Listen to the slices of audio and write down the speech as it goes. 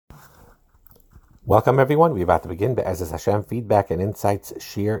Welcome, everyone. We're about to begin Be'ezus Hashem Feedback and Insights,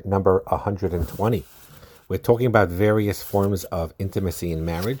 Shir number 120. We're talking about various forms of intimacy in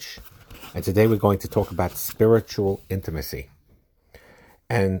marriage, and today we're going to talk about spiritual intimacy.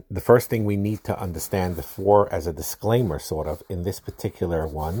 And the first thing we need to understand before, as a disclaimer, sort of, in this particular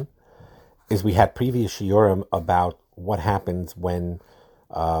one, is we had previous shiurim about what happens when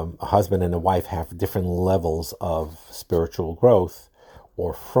a husband and a wife have different levels of spiritual growth,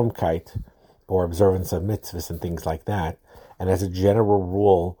 or frumkeit, or observance of mitzvahs and things like that. And as a general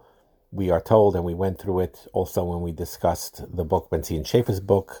rule, we are told, and we went through it also when we discussed the book, Bentzi and Schaefer's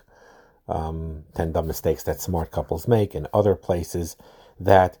book, 10 Dumb Mistakes That Smart Couples Make, and other places,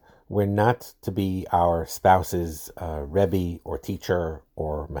 that we're not to be our spouse's rebbe or teacher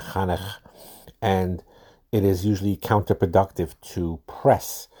or mechanech, and it is usually counterproductive to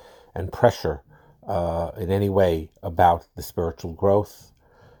press and pressure in any way about the spiritual growth.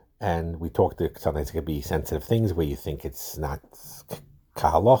 And we talked to, sometimes it could be sensitive things where you think it's not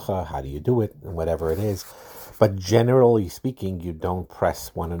kahalocha, how do you do it, and whatever it is. But generally speaking, you don't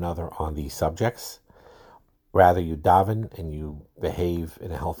press one another on these subjects. Rather, you daven and you behave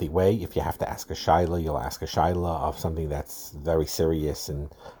in a healthy way. If you have to ask a shaila, you'll ask a shaila of something that's very serious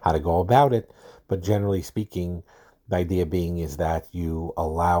and how to go about it. But generally speaking, the idea being is that you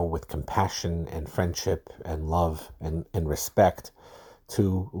allow, with compassion and friendship and love and respect,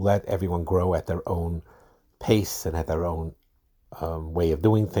 to let everyone grow at their own pace and at their own way of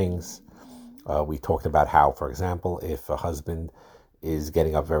doing things. We talked about how, for example, if a husband is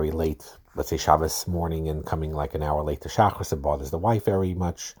getting up very late, let's say Shabbos morning, and coming like an hour late to Shachris, it bothers the wife very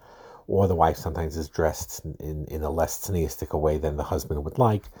much, or the wife sometimes is dressed in a less tzniistic way than the husband would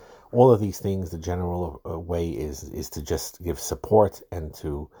like. All of these things, the general way is to just give support and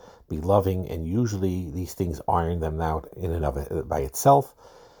to be loving, and usually these things iron them out in and of it by itself.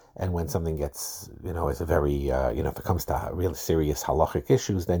 And when something gets, is a very, if it comes to real serious halachic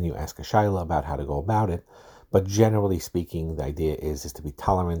issues, then you ask a shaila about how to go about it. But generally speaking, the idea is to be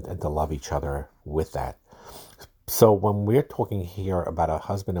tolerant and to love each other with that. So when we're talking here about a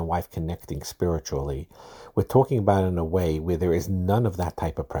husband and wife connecting spiritually, we're talking about it in a way where there is none of that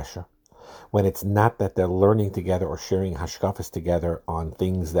type of pressure. When it's not that they're learning together or sharing hashkafas together on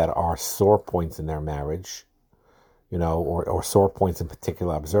things that are sore points in their marriage, or sore points in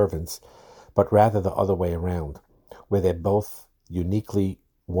particular observance, but rather the other way around, where they both uniquely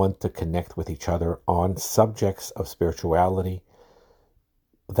want to connect with each other on subjects of spirituality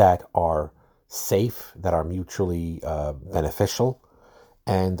that are safe, that are mutually beneficial,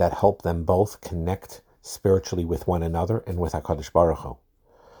 and that help them both connect spiritually with one another and with HaKadosh Baruch Hu.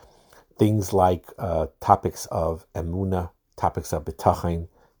 Things like topics of emunah, topics of bitachon,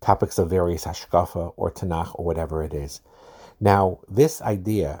 topics of various hashkafa or tanakh or whatever it is. Now, this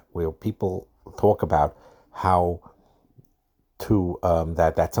idea where people talk about how to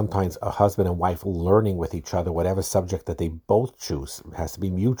that sometimes a husband and wife learning with each other whatever subject that they both choose, it has to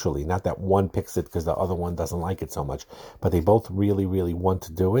be mutually, not that one picks it because the other one doesn't like it so much, but they both really, really want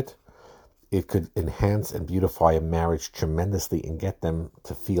to do it. It could enhance and beautify a marriage tremendously and get them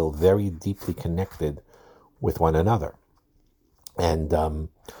to feel very deeply connected with one another. And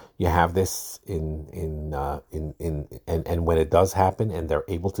you have this and when it does happen and they're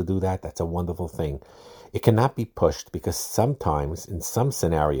able to do that, that's a wonderful thing. It cannot be pushed, because sometimes in some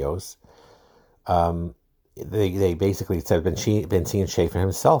scenarios, they basically said, Bentzi and Schaefer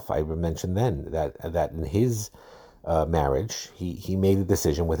himself, I mentioned then that in his marriage, he made a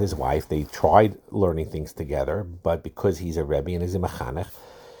decision with his wife. They tried learning things together, but because he's a rebbe and he's a mechanech,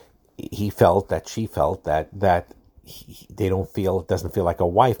 she felt that it doesn't feel like a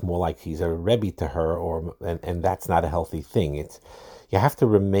wife, more like he's a rebbe to her, and that's not a healthy thing. You have to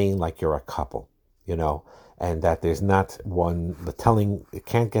remain like you're a couple, and that there's not it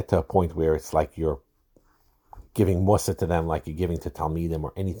can't get to a point where it's like you're giving mussar to them like you're giving to talmidim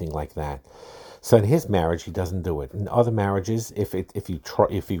or anything like that. So in his marriage, he doesn't do it. In other marriages, if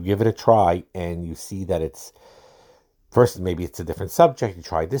you give it a try and you see that it's, first maybe it's a different subject, you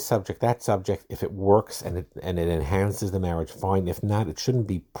try this subject, that subject. If it works and it enhances the marriage, fine. If not, it shouldn't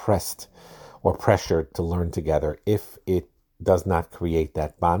be pressed or pressured to learn together if it does not create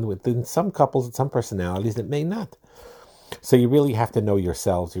that bond. Within some couples and some personalities, it may not. So you really have to know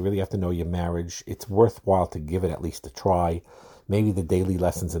yourselves. You really have to know your marriage. It's worthwhile to give it at least a try. Maybe the daily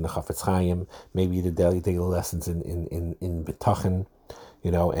lessons in the Chafetz Chaim, maybe the daily lessons in bitachon,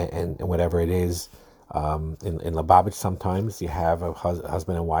 and whatever it is. In Lubavitch, sometimes you have a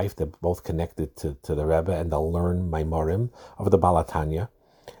husband and wife that both connected to the Rebbe, and they'll learn Maimorim of the Balatanya.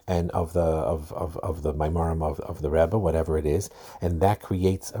 and of the Maimarim of the Rebbe, whatever it is, and that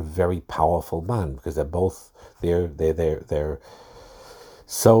creates a very powerful bond because they're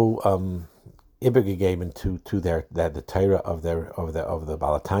so ibegegeben to the Torah of the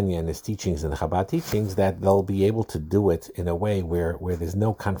Balatanya and his teachings and the Chabad teachings, that they'll be able to do it in a way where there's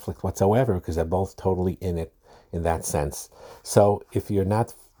no conflict whatsoever because they're both totally in it in that sense. So if you're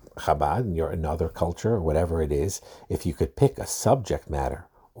not Chabad and you're another culture or whatever it is, if you could pick a subject matter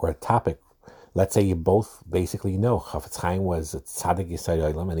or a topic, let's say you both basically know Chafetz Chaim was a tzaddik yesod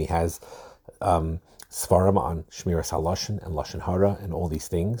olam and he has svarim on shmiras haloshen and lashon hara and all these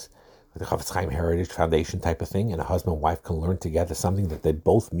things, the Chafetz Chaim Heritage Foundation type of thing, and a husband and wife can learn together something that they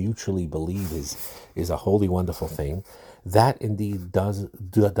both mutually believe is a holy, wonderful thing. That indeed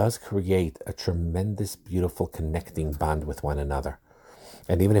does create a tremendous, beautiful connecting bond with one another.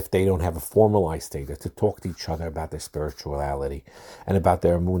 And even if they don't have a formalized state, to talk to each other about their spirituality and about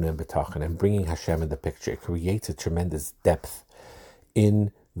their emunah and betachon and bringing Hashem in the picture, it creates a tremendous depth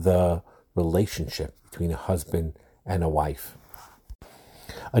in the relationship between a husband and a wife.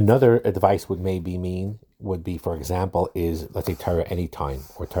 Another advice would be, for example, is, let's say, Torah Anytime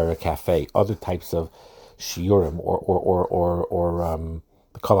or Torah Cafe, other types of shiurim or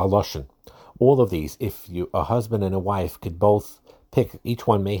Kol HaLoshen. All of these, if a husband and a wife could both pick, each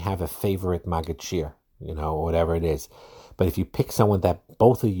one may have a favorite Maggid Shir, whatever it is. But if you pick someone that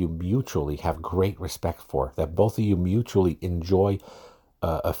both of you mutually have great respect for, that both of you mutually enjoy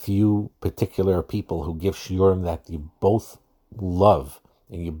a few particular people who give shiurim that you both love,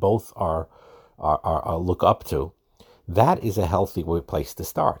 and you both are look up to, that is a healthy place to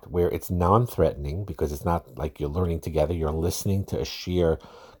start, where it's non-threatening, because it's not like you're learning together, you're listening to a shir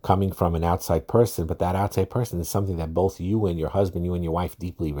coming from an outside person, but that outside person is something that both you and your husband, you and your wife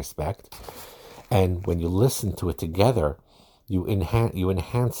deeply respect. And when you listen to it together, you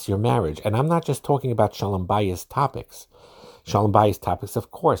enhance your marriage. And I'm not just talking about Shalom Bayis topics. Shalom Bayis topics,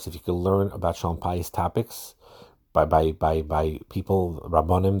 of course, if you could learn about Shalom Bayis topics by people,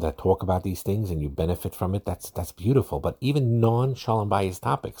 Rabbanim, that talk about these things and you benefit from it, that's beautiful. But even non-Shalom Bayis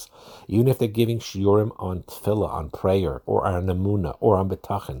topics, even if they're giving shiurim on tefillah, on prayer, or on emunah, or on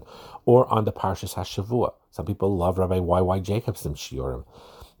betachon, or on the Parshas HaShavua. Some people love Rabbi Y.Y. Jacobson's shiurim.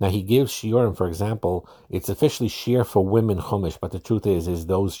 Now, he gives shiurim, for example, it's officially shir for women chumash, but the truth is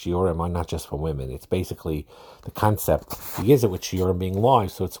those shiurim are not just for women. It's basically the concept. He gives it with shiurim being live,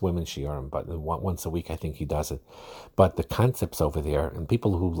 so it's women shiurim, but once a week I think he does it. But the concept's over there, and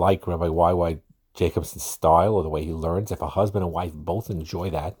people who like Rabbi Y.Y. Jacobson's style or the way he learns, if a husband and wife both enjoy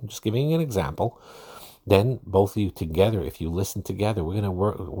that, I'm just giving you an example, then both of you together, if you listen together, we're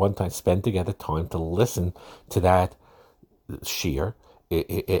going to spend together time to listen to that shir,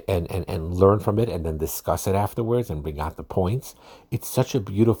 and learn from it, and then discuss it afterwards and bring out the points. It's such a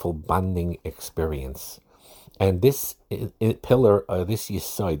beautiful bonding experience. And this pillar, this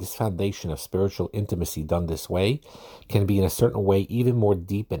yesod, this foundation of spiritual intimacy done this way can be in a certain way even more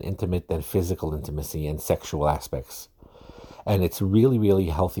deep and intimate than physical intimacy and sexual aspects. And it's really, really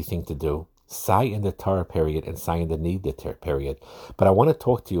a healthy thing to do. Sai in the Torah period and Sai in the Nida period. But I want to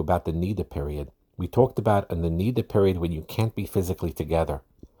talk to you about the Nida period. We talked about in the Nida period when you can't be physically together,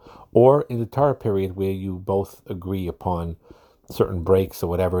 or in the Torah period where you both agree upon certain breaks or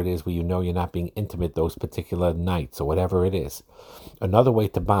whatever it is, where you know you're not being intimate those particular nights or whatever it is. Another way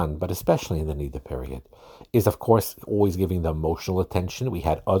to bond, but especially in the Nida period, is of course always giving the emotional attention. We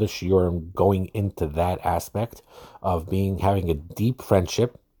had other shiurim going into that aspect of having a deep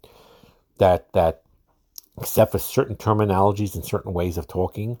friendship that except for certain terminologies and certain ways of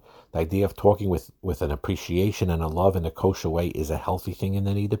talking, the idea of talking with an appreciation and a love in a kosher way is a healthy thing in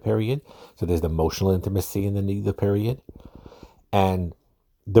the Nida period. So there's the emotional intimacy in the Nida period. And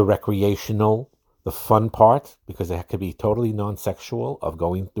the recreational, the fun part, because it could be totally non-sexual, of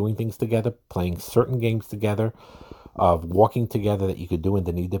doing things together, playing certain games together, of walking together that you could do in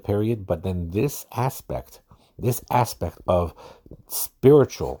the Nida period. But then this aspect of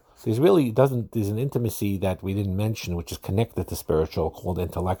spiritual, there's an intimacy that we didn't mention, which is connected to spiritual, called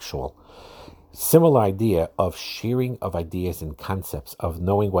intellectual. Similar idea of sharing of ideas and concepts, of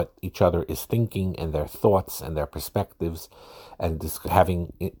knowing what each other is thinking and their thoughts and their perspectives, and just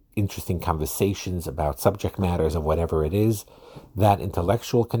having interesting conversations about subject matters of whatever it is. That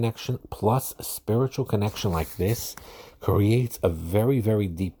intellectual connection plus a spiritual connection like this creates a very, very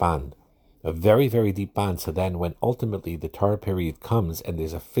deep bond. A very, very deep bond. So then when ultimately the Torah period comes and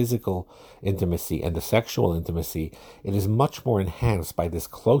there's a physical intimacy and the sexual intimacy, it is much more enhanced by this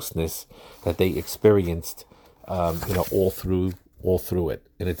closeness that they experienced all through it.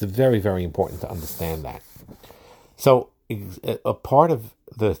 And it's very, very important to understand that. So a part of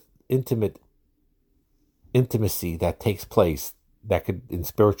the intimacy that takes place that could in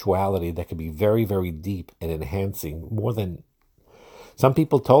spirituality that could be very, very deep and enhancing more than some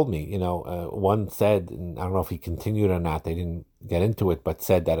people told me. One said, and I don't know if he continued or not, they didn't get into it, but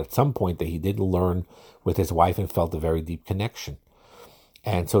said that at some point that he did learn with his wife and felt a very deep connection.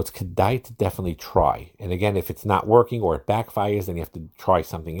 And so it's kedai to definitely try. And again, if it's not working or it backfires, then you have to try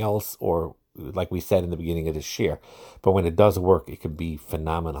something else, or like we said in the beginning of this share. But when it does work, it can be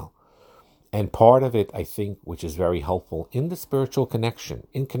phenomenal. And part of it, I think, which is very helpful in the spiritual connection,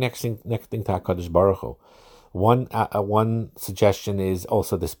 in connecting to HaKadosh Baruch Hu. One suggestion is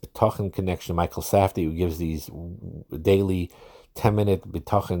also this bitachon connection. Michael Safdie, who gives these daily 10-minute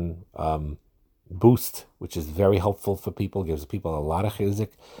bitachon boost, which is very helpful for people, gives people a lot of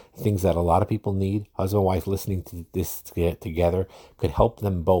chizik, things that a lot of people need. Husband and wife listening to this together could help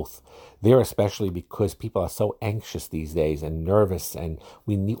them both. There, especially because people are so anxious these days and nervous, and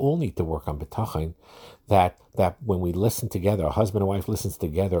we all need to work on bitachon, that when we listen together, a husband and wife listens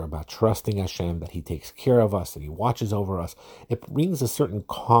together about trusting Hashem, that He takes care of us, that He watches over us, it brings a certain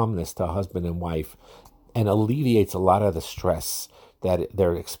calmness to a husband and wife and alleviates a lot of the stress that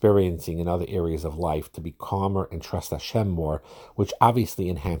they're experiencing in other areas of life, to be calmer and trust Hashem more, which obviously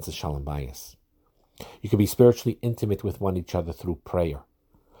enhances Shalom Bayis. You can be spiritually intimate with one each other through prayer.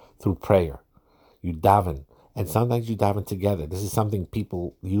 You daven, and sometimes you daven together. This is something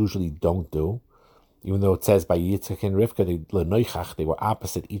people usually don't do, even though it says by Yitzchak and Rivka, they were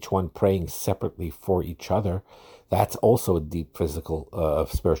opposite, each one praying separately for each other. That's also a deep physical,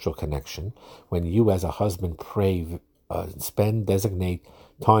 spiritual connection. When you as a husband pray, designate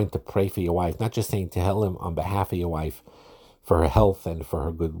time to pray for your wife, not just saying Tehillim on behalf of your wife for her health and for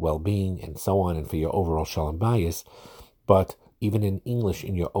her good well-being and so on, and for your overall Shalom Bayis, but even in English,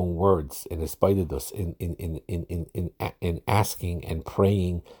 in your own words, in Espaidus, in asking and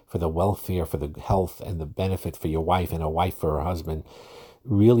praying for the welfare, for the health and the benefit for your wife, and a wife for her husband,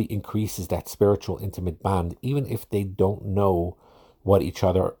 really increases that spiritual intimate bond, even if they don't know what each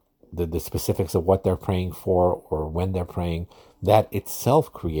other, the specifics of what they're praying for or when they're praying. That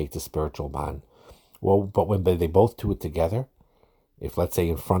itself creates a spiritual bond. Well, but when they both do it together, if, let's say,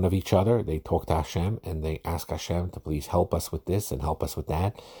 in front of each other, they talk to Hashem and they ask Hashem to please help us with this and help us with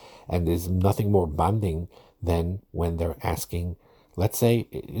that, and there's nothing more bonding than when they're asking, let's say,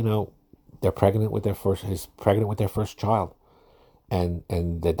 they're pregnant with their first child, and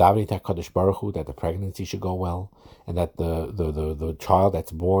the davening to HaKadosh Baruch Hu that the pregnancy should go well, and that the child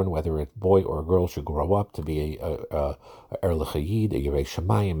that's born, whether it's a boy or a girl, should grow up to be a Erlechayid, a Yerei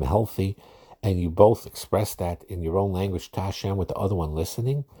Shemayim, healthy. And you both express that in your own language to Hashem, with the other one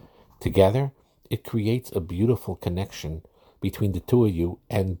listening together, it creates a beautiful connection between the two of you,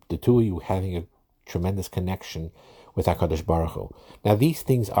 and the two of you having a tremendous connection with HaKadosh Baruch Hu. Now, these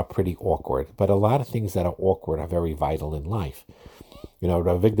things are pretty awkward, but a lot of things that are awkward are very vital in life.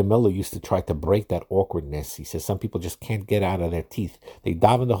 Rav Victor Miller used to try to break that awkwardness. He says some people just can't get out of their teeth. They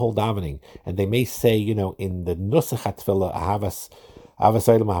daven the whole davening, and they may say, in the Nusach HaTfilah,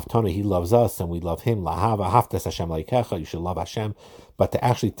 He loves us and we love Him. You should love Hashem. But to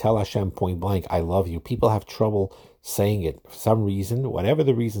actually tell Hashem point blank, I love you, people have trouble saying it. For some reason, whatever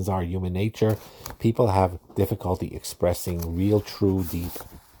the reasons are, human nature, people have difficulty expressing real, true, deep,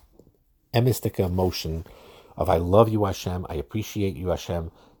 emistic emotion of I love you, Hashem, I appreciate you,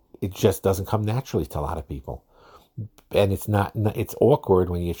 Hashem. It just doesn't come naturally to a lot of people. And it's awkward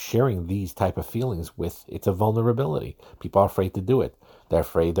when you're sharing these type of feelings it's a vulnerability. People are afraid to do it. They're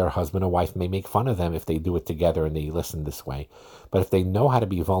afraid their husband or wife may make fun of them if they do it together and they listen this way. But if they know how to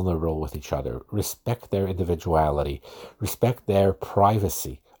be vulnerable with each other, respect their individuality, respect their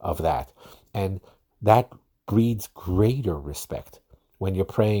privacy of that, and that breeds greater respect when you're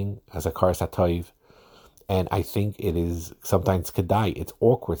praying as a Karas HaToiv. And I think it is sometimes kedai. It's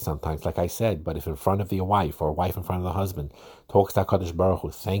awkward sometimes, like I said, but if in front of your wife, or a wife in front of the husband, talks to HaKadosh Baruch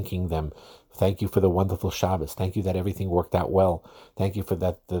Hu, thanking them, thank you for the wonderful Shabbos, thank you that everything worked out well, thank you for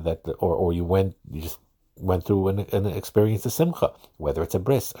that, or you just went through an experience of simcha, whether it's a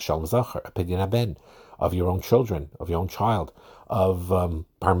bris, a shalom zachar, a pidyon haben, of your own children, of your own child, of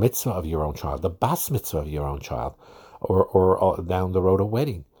bar mitzvah of your own child, the bas mitzvah of your own child, or down the road a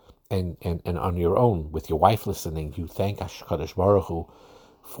wedding. And on your own, with your wife listening, you thank HaKadosh Baruch Hu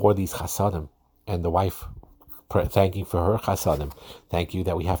for these chasadim, and the wife thanking for her chasadim. Thank you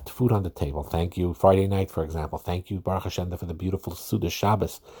that we have food on the table. Thank you, Friday night, for example. Thank you, Baruch Hashem, for the beautiful Suda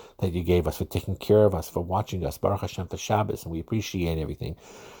Shabbos that you gave us, for taking care of us, for watching us. Baruch Hashem for Shabbos, and we appreciate everything.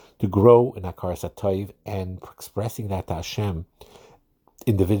 To grow in HaKaras HaToiv and expressing that to Hashem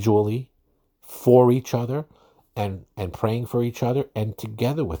individually, for each other, and praying for each other and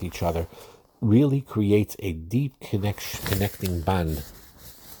together with each other really creates a deep connecting bond.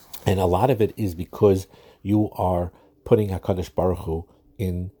 And a lot of it is because you are putting HaKadosh Baruch Hu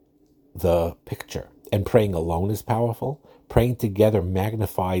in the picture. And praying alone is powerful. Praying together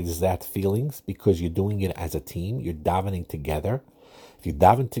magnifies that feelings because you're doing it as a team. You're davening together. If you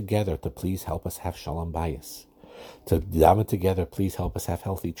daven together to please help us have shalom bayis, to daven together, please help us have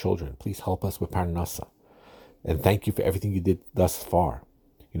healthy children. Please help us with parnasa. And thank you for everything you did thus far.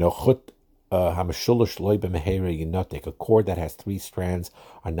 Chut hamashulush loy b'mehere yinotek. A cord that has 3 strands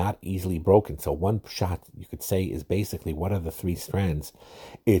are not easily broken. So one shot you could say is basically, what are the 3 strands?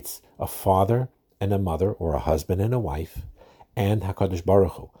 It's a father and a mother, or a husband and a wife, and HaKadosh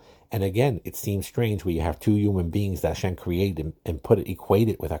Baruch Hu. And again, it seems strange where you have 2 human beings that Hashem created and equate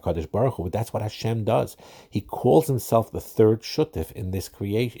it with HaKadosh Baruch Hu, but that's what Hashem does. He calls himself the third shutif in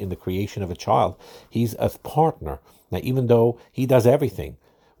the creation of a child. He's a partner. Now, even though he does everything,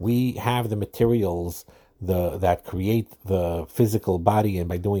 we have the materials that create the physical body, and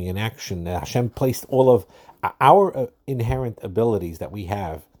by doing an action, Hashem placed all of our inherent abilities that we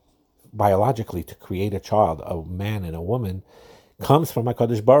have biologically to create a child, a man and a woman, comes from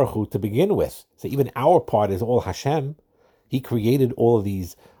HaKadosh Baruch Hu to begin with. So even our part is all Hashem. He created all of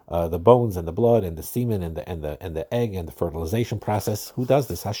these, the bones and the blood and the semen and the egg and the fertilization process. Who does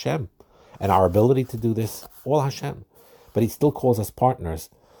this? Hashem. And our ability to do this, all Hashem. But he still calls us partners.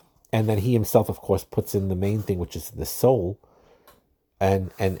 And then he himself, of course, puts in the main thing, which is the soul.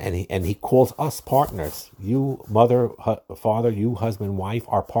 And he calls us partners. You, mother, father, you, husband, wife,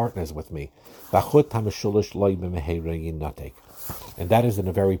 are partners with me. And that is a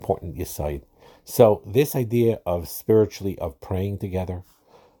very important yesod. So this idea of spiritually, of praying together,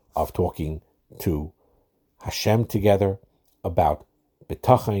 of talking to Hashem together, about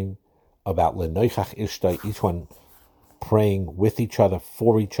betachin, about lenoichach ishtai, each one praying with each other,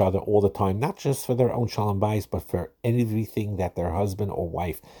 for each other all the time, not just for their own shalom bayis, but for everything that their husband or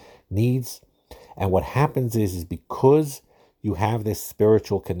wife needs. And what happens is because you have this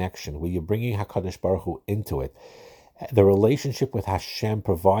spiritual connection where you're bringing HaKadosh Baruch Hu into it, the relationship with Hashem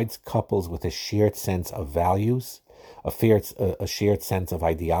provides couples with a shared sense of values, a shared sense of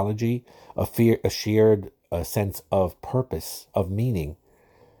ideology, a shared sense of purpose, of meaning.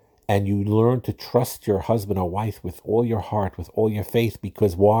 And you learn to trust your husband or wife with all your heart, with all your faith.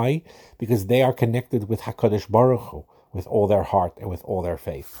 Because why? Because they are connected with HaKadosh Baruch Hu, with all their heart and with all their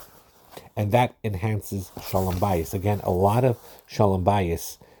faith. And that enhances shalom bayis. Again, a lot of shalom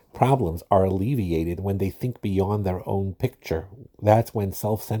bayis problems are alleviated when they think beyond their own picture. That's when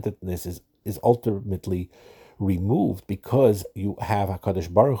self-centeredness is ultimately removed, because you have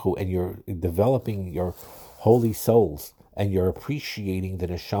HaKadosh Baruch Hu and you're developing your holy souls and you're appreciating the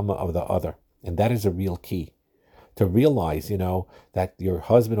neshama of the other. And that is a real key. To realize, that your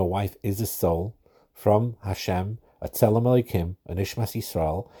husband or wife is a soul from Hashem, a tzelem Elokim, a nishmas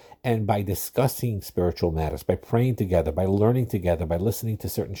Yisrael, and by discussing spiritual matters, by praying together, by learning together, by listening to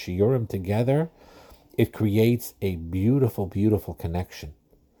certain shiurim together, it creates a beautiful, beautiful connection.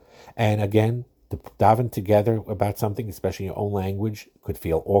 And again, to daven together about something, especially in your own language, could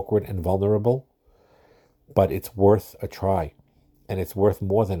feel awkward and vulnerable, but it's worth a try, and it's worth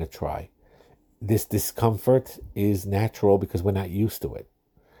more than a try. This discomfort is natural because we're not used to it,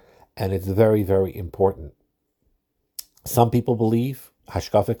 and it's very, very important. Some people believe,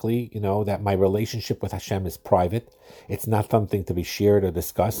 hashkafically, that my relationship with Hashem is private. It's not something to be shared or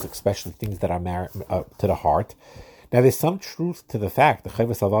discussed, especially things that are to the heart. Now, there's some truth to the fact, the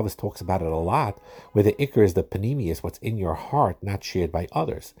Chovos HaLevavos talks about it a lot, where the ikar is the panemius, what's in your heart, not shared by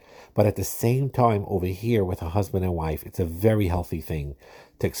others. But at the same time, over here with a husband and wife, it's a very healthy thing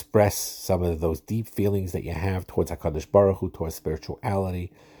to express some of those deep feelings that you have towards HaKadosh Baruch Hu, towards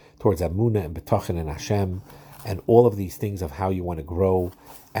spirituality, towards Amunah and Betachin and Hashem, and all of these things of how you want to grow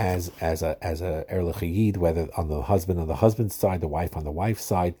as a Erlich Yid, whether on the husband's side, the wife on the wife's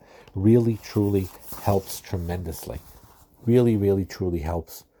side, really, truly helps tremendously. Really, really, truly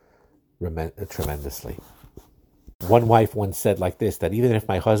helps tremendously. One wife once said like this, that even if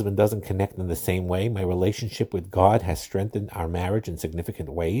my husband doesn't connect in the same way, my relationship with God has strengthened our marriage in significant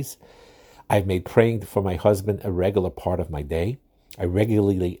ways. I've made praying for my husband a regular part of my day. I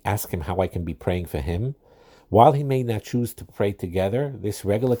regularly ask him how I can be praying for him. While he may not choose to pray together, this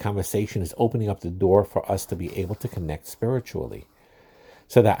regular conversation is opening up the door for us to be able to connect spiritually.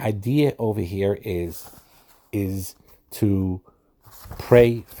 So the idea over here is to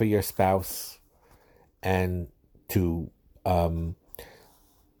pray for your spouse and to know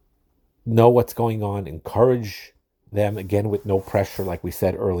what's going on, encourage them, again with no pressure, like we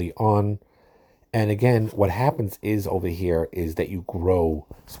said early on, And again, what happens is over here is that you grow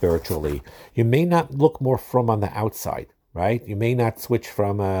spiritually. You may not look more from on the outside, right? You may not switch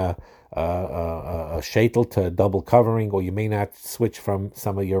from a shaitel to a double covering, or you may not switch from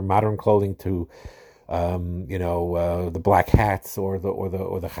some of your modern clothing to, the black hats or the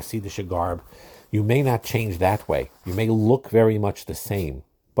Hasidic garb. You may not change that way. You may look very much the same,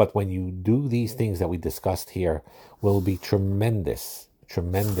 but when you do these things that we discussed here, will be tremendous,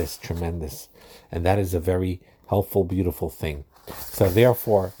 tremendous, tremendous, and that is a very helpful, beautiful thing. So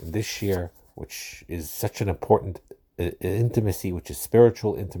therefore, this year, which is such an important intimacy, which is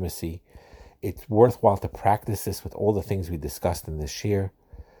spiritual intimacy, it's worthwhile to practice this with all the things we discussed in this year,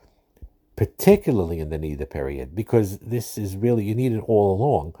 particularly in the Nida period, because this is really, you need it all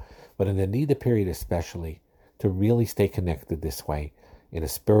along, but in the Nida period especially, to really stay connected this way, in a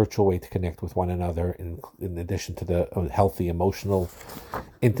spiritual way, to connect with one another, in addition to the healthy emotional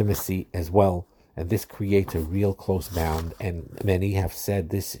intimacy as well. And this creates a real close bond. And many have said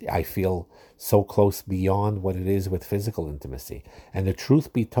this, I feel so close beyond what it is with physical intimacy. And the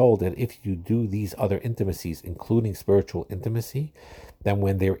truth be told, that if you do these other intimacies, including spiritual intimacy, then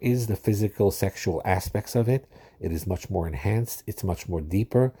when there is the physical, sexual aspects of it, it is much more enhanced. It's much more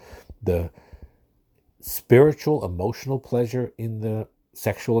deeper. The spiritual, emotional pleasure in the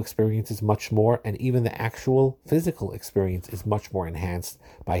sexual experience is much more, and even the actual physical experience is much more enhanced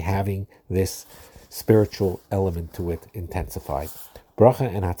by having this spiritual element to it intensified. Bracha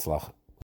and Hatzlach.